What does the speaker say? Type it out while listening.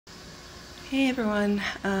Hey everyone,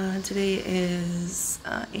 today is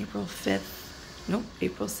April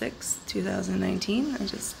 6th, 2019. I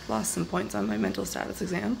just lost some points on my mental status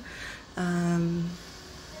exam.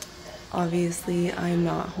 Obviously I'm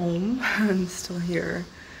not home, I'm still here.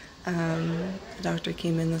 The doctor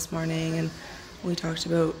came in this morning and we talked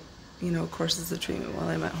about, courses of treatment while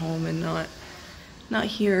I'm at home and not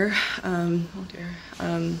here. Oh dear.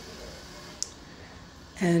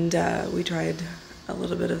 We tried a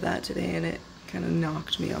little bit of that today and it kind of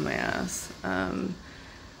knocked me on my ass. I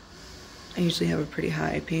usually have a pretty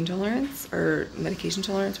high pain tolerance, or medication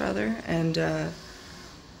tolerance rather, and the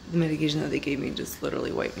medication that they gave me just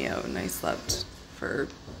literally wiped me out, and I slept for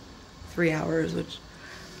 3 hours, which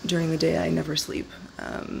during the day I never sleep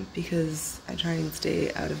because I try and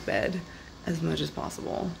stay out of bed as much as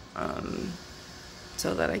possible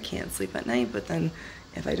so that I can't sleep at night. But then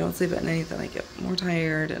if I don't sleep at night, then I get more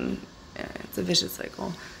tired, and it's a vicious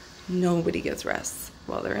cycle. Nobody gets rest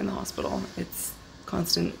while they're in the hospital. It's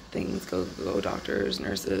constant things, go doctors,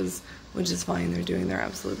 nurses, which is fine. They're doing their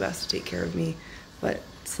absolute best to take care of me, but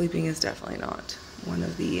sleeping is definitely not one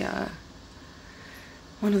of the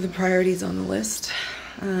priorities on the list.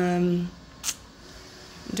 I'm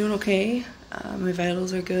doing okay. My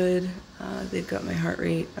vitals are good. They've got my heart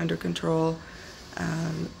rate under control.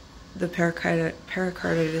 The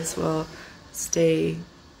pericarditis will stay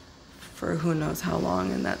for who knows how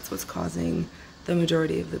long, and that's what's causing the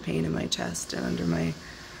majority of the pain in my chest and under my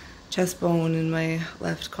chest bone and my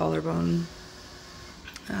left collarbone.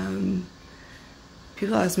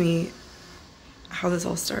 People ask me how this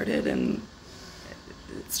all started, and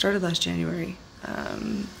it started last January.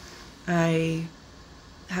 I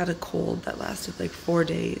had a cold that lasted like 4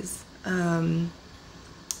 days.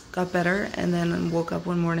 Got better, and then woke up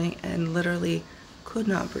one morning and literally could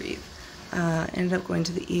not breathe. Ended up going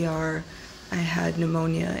to the ER. I had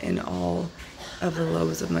pneumonia in all of the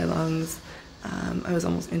lobes of my lungs. I was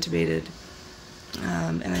almost intubated,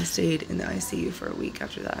 and I stayed in the ICU for a week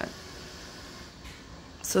after that.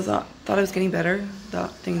 So thought I was getting better,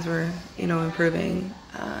 thought things were, improving,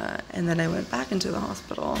 and then I went back into the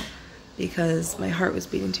hospital because my heart was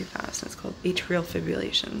beating too fast. It's called atrial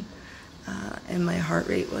fibrillation, and my heart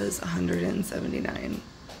rate was 179.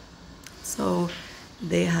 So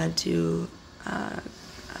they had to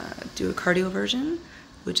do a cardioversion,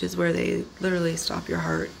 which is where they literally stop your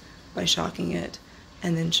heart by shocking it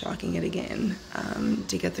and then shocking it again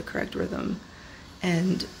to get the correct rhythm.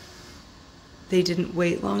 And they didn't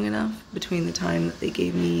wait long enough between the time that they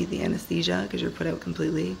gave me the anesthesia, because you're put out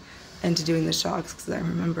completely, and to doing the shocks, because I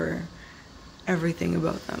remember everything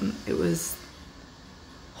about them. It was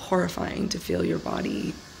horrifying to feel your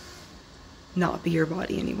body not be your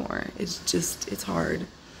body anymore. It's hard.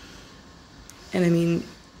 And I mean,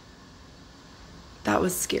 that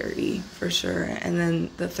was scary for sure. And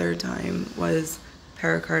then the third time was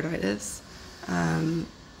pericarditis,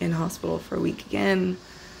 in hospital for a week again,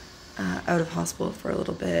 out of hospital for a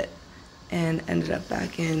little bit, and ended up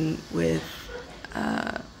back in with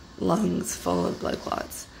lungs full of blood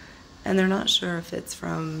clots. And they're not sure if it's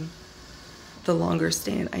from the longer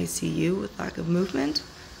stay in ICU with lack of movement,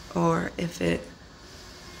 or if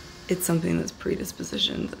it's something that's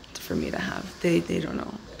predispositioned for me to have. They don't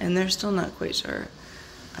know, and they're still not quite sure.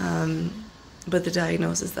 But the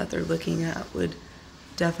diagnosis that they're looking at would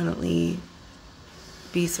definitely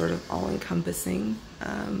be sort of all-encompassing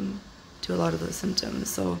to a lot of those symptoms.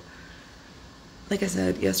 So, like I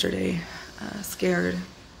said yesterday, scared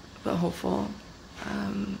but hopeful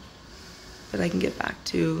that I can get back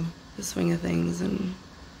to the swing of things and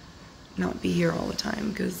not be here all the time,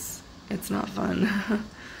 because it's not fun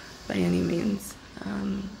by any means.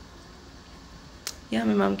 Yeah,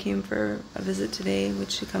 my mom came for a visit today,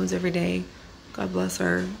 which she comes every day. God bless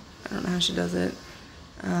her. I don't know how she does it.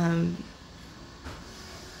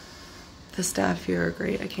 The staff here are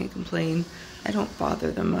great. I can't complain. I don't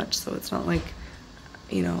bother them much, so it's not like,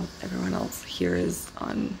 everyone else here is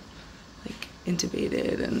on, like,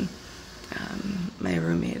 intubated, and my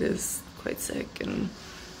roommate is quite sick, and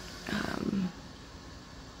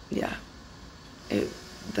yeah,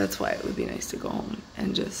 that's why it would be nice to go home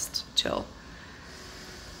and just chill.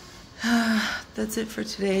 That's it for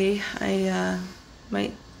today. I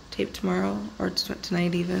might tape tomorrow, or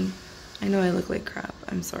tonight even. I know I look like crap.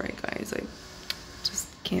 I'm sorry, guys. I just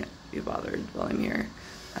can't be bothered while I'm here.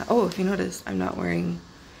 Oh, if you noticed, I'm not wearing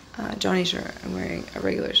Johnny's shirt. I'm wearing a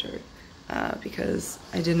regular shirt because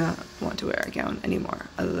I did not want to wear a gown anymore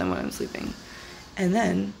other than when I'm sleeping. And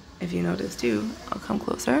then, if you notice too, I'll come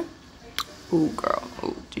closer. Ooh, girl.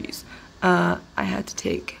 Oh, jeez. I had to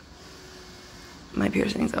take my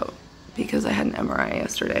piercings out because I had an MRI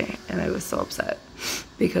yesterday and I was so upset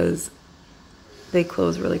because they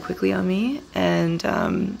close really quickly on me, and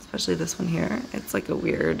especially this one here, it's like a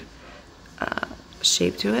weird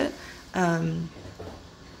shape to it.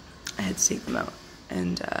 I had to take them out,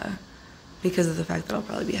 and because of the fact that I'll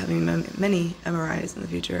probably be having many MRIs in the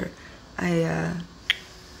future, I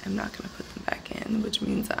am not going to put them back in, which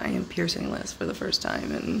means that I am piercingless for the first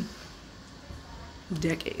time in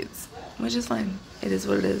decades, which is fine. It is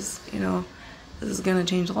what it is, you know. This is going to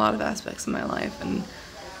change a lot of aspects of my life, and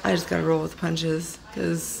I just got to roll with the punches,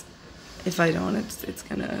 because if I don't, it's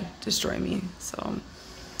going to destroy me. So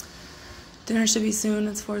dinner should be soon.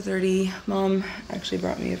 It's 4:30. Mom actually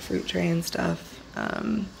brought me a fruit tray and stuff,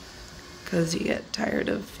 because you get tired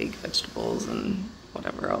of fake vegetables and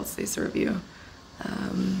whatever else they serve you.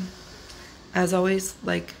 As always,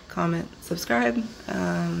 like, comment, subscribe.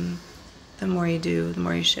 The more you do, the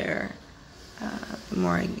more you share, the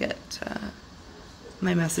more I can get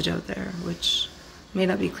my message out there, which may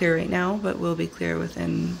not be clear right now, but will be clear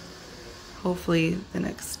within hopefully the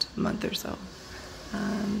next month or so.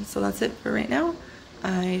 So that's it for right now.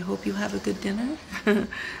 I hope you have a good dinner.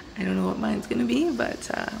 I don't know what mine's gonna be, but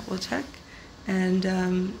we'll check. And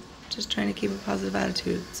just trying to keep a positive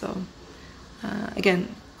attitude. So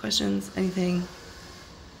again, questions, anything,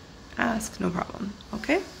 ask, no problem.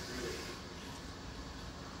 Okay?